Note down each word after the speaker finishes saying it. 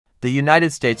The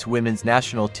United States women's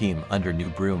national team under new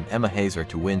broom Emma Hayes are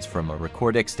to wins from a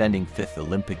record-extending fifth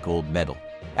Olympic gold medal.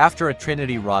 After a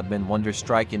Trinity Rodman wonder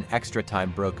strike in extra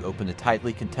time broke open a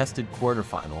tightly contested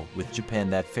quarterfinal with Japan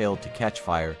that failed to catch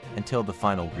fire until the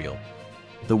final reel.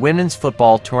 The women's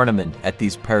football tournament at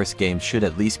these Paris Games should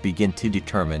at least begin to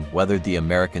determine whether the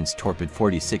Americans' torpid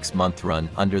 46-month run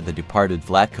under the departed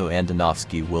Vlatko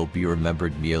Andonovski will be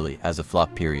remembered merely as a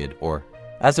flop period or,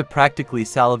 as a practically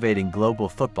salivating global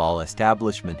football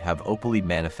establishment have openly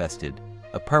manifested,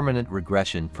 a permanent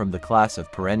regression from the class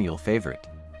of perennial favorite.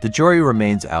 The jury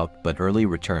remains out, but early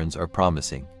returns are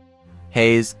promising.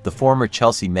 Hayes, the former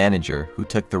Chelsea manager who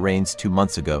took the reins 2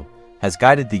 months ago, has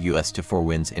guided the U.S. to 4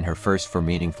 wins in her first 4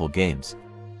 meaningful games.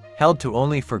 Held to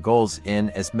only 4 goals in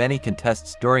as many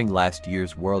contests during last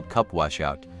year's World Cup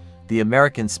washout, the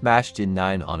Americans smashed in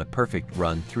 9 on a perfect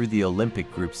run through the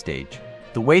Olympic group stage.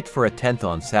 The wait for a 10th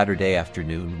on Saturday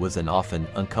afternoon was an often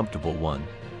uncomfortable one,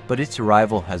 but its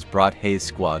arrival has brought Hayes'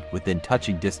 squad within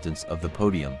touching distance of the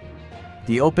podium.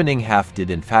 The opening half did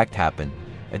in fact happen,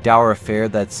 a dour affair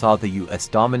that saw the U.S.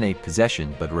 dominate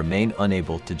possession but remain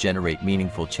unable to generate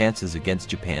meaningful chances against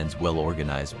Japan's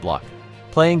well-organized block,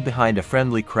 playing behind a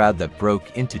friendly crowd that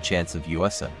broke into chants of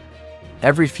USA.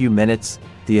 Every few minutes,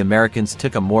 the Americans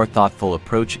took a more thoughtful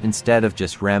approach instead of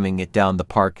just ramming it down the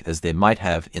park as they might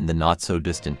have in the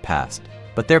not-so-distant past.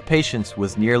 But their patience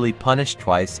was nearly punished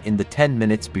twice in the 10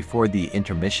 minutes before the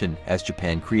intermission as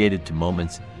Japan created 2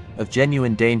 moments of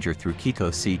genuine danger through Kiko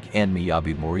Seke and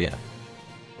Miyabi Moriya.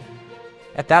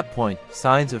 At that point,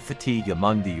 signs of fatigue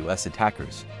among the U.S.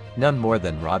 attackers, none more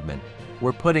than Rodman,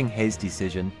 were putting Hayes'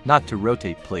 decision not to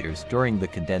rotate players during the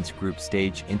condensed group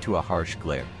stage into a harsh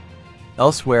glare.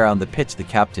 Elsewhere on the pitch, the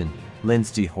captain,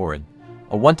 Lindsey Horan,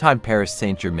 a one-time Paris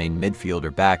Saint-Germain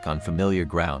midfielder back on familiar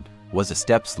ground, was a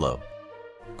step slow.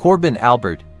 Corbin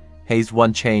Albert, Hayes'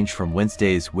 one change from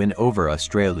Wednesday's win over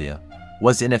Australia,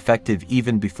 was ineffective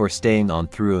even before staying on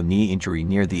through a knee injury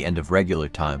near the end of regular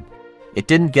time. It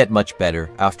didn't get much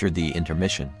better after the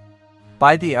intermission.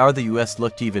 By the hour, the U.S.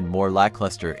 looked even more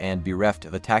lackluster and bereft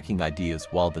of attacking ideas,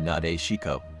 while the Nade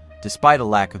Shiko, despite a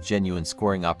lack of genuine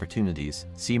scoring opportunities,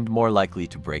 seemed more likely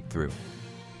to break through.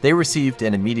 They received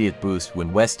an immediate boost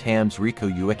when West Ham's Rico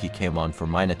Ueki came on for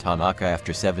Mina Tanaka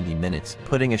after 70 minutes,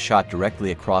 putting a shot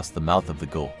directly across the mouth of the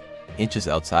goal, inches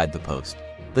outside the post.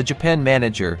 The Japan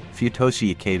manager,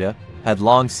 Futoshi Ikeda, had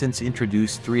long since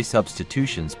introduced 3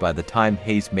 substitutions by the time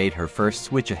Hayes made her first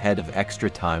switch ahead of extra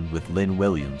time, with Lynn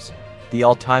Williams, the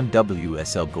all-time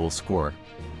WSL goal scorer,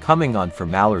 coming on for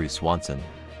Mallory Swanson.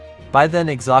 By then,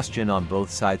 exhaustion on both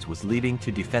sides was leading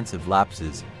to defensive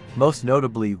lapses, most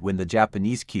notably when the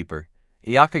Japanese keeper,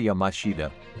 Ayaka Yamashita,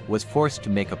 was forced to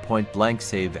make a point-blank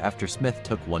save after Smith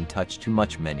took 1 touch too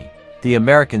many. The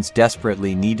Americans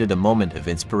desperately needed a moment of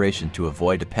inspiration to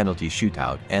avoid a penalty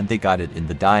shootout, and they got it in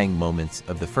the dying moments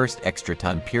of the first extra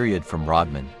time period from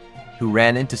Rodman, who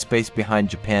ran into space behind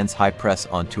Japan's high press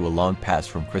onto a long pass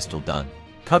from Crystal Dunn,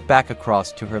 cut back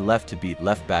across to her left to beat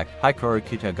left-back Hikaru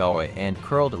Kitagawa, and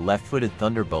curled a left-footed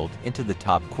thunderbolt into the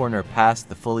top corner past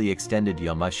the fully extended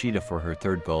Yamashita for her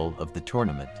 3rd goal of the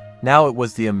tournament. Now it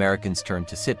was the Americans' turn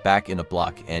to sit back in a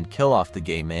block and kill off the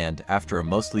game, and after a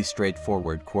mostly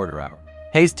straightforward quarter hour,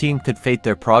 Hayes' team could fate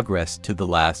their progress to the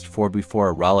last 4 before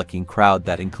a rollicking crowd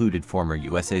that included former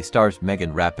USA stars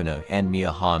Megan Rapinoe and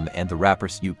Mia Hamm and the rapper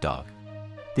Snoop Dogg.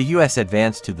 The U.S.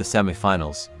 advanced to the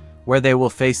semifinals, where they will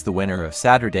face the winner of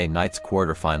Saturday night's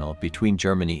quarterfinal between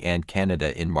Germany and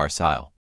Canada in Marseille.